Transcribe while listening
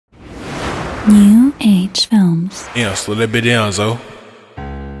New Age Films. Yeah, slow that bit down, Zo.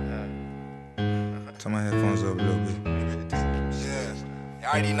 Turn my headphones up a little bit. Yeah, you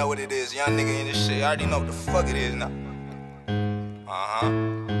already know what it is. Young nigga in this shit. You already know what the fuck it is now.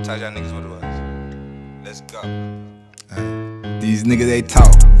 Tell y'all niggas what it was. Let's go. These niggas, they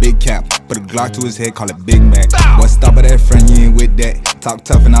talk, big cap, put a Glock to his head, call it Big Mac. Boy, stop at that friend, you ain't with that. Talk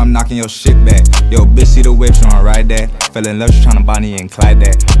tough and I'm knocking your shit back. Yo, bitch, see the whip, she wanna ride that. Fell in love, she tryna Bonnie and Clyde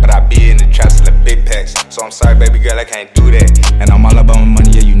that. But I be in the trap, selling big packs. So I'm sorry, baby girl, I can't do that. And I'm all about my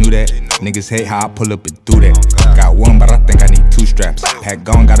money, yeah, you knew that. Niggas hate how I pull up and do that. Got one, but I think I need two straps. Pack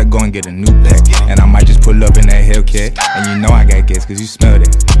gone, gotta go and get a new pack. And I might just pull up in that Hellcat. And you know I got gas, cause you smell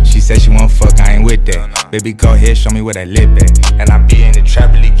that. She said she wanna fuck, I ain't with that. Baby, go ahead, show me where that lip at. And I be in the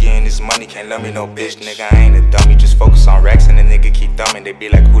trap, really getting this money. Can't love me no bitch, nigga, I ain't a dummy. Just focus on racks and the nigga keep thumbing. They be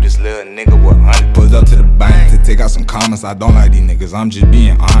like, who this little nigga, what honey? Pulled up to the bank to take out some comments. I don't like these niggas, I'm just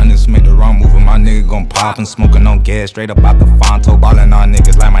being honest. Make the wrong move and my nigga gon' pop and smoking on gas. Straight up out the Fonto, ballin' on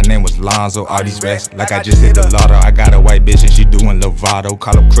niggas like my name was Lonzo. All these racks, like I just hit the lotto. I got a white bitch and she doing Lovato.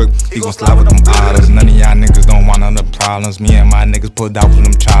 Call up crook, he gon' slide with them autos. None of y'all niggas don't want none of the problems. Me and my niggas pulled out for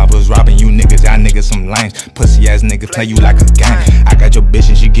them choppers. Robbing you niggas, y'all niggas some lames. Pussy ass niggas play you like a game. I got your bitch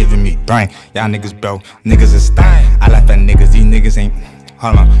and she giving me brain. Y'all niggas broke, niggas is stain. I laugh at niggas, these niggas ain't.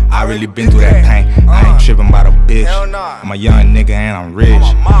 Hold on, I really been through that pain. I ain't trippin' about a bitch. I'm a young nigga and I'm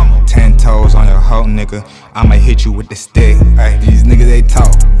rich. 10 toes on your hoe, nigga. I'ma hit you with the stick. Ay, these niggas, they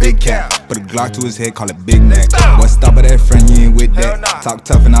talk, big cap. Put a Glock to his head, call it Big Mac. Boy, stop at that friend, you ain't with that. Talk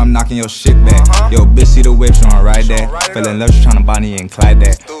tough and I'm knocking your shit back. Yo, bitch, see the whip, she wanna ride that. Fell in love, she tryna Bonnie and Clyde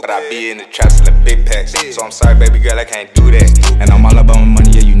that. But I be in the trap, selling big packs. So I'm sorry, baby girl, I can't do that. And I'm all about my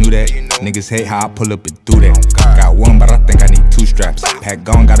money, yeah, you knew that. Niggas hate how I pull up and do that. Got one, but I think I need two straps. Pack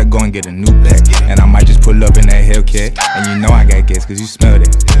gone, gotta go and get a new pack. And I might just pull up in that Hellcat. And you know I got gas, cause you smell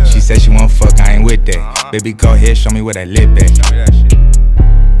that. She said she wanna fuck, I ain't with that. Baby, go ahead, show me where that lip at. Show me that shit.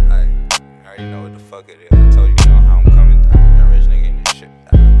 I already know what the fuck it is.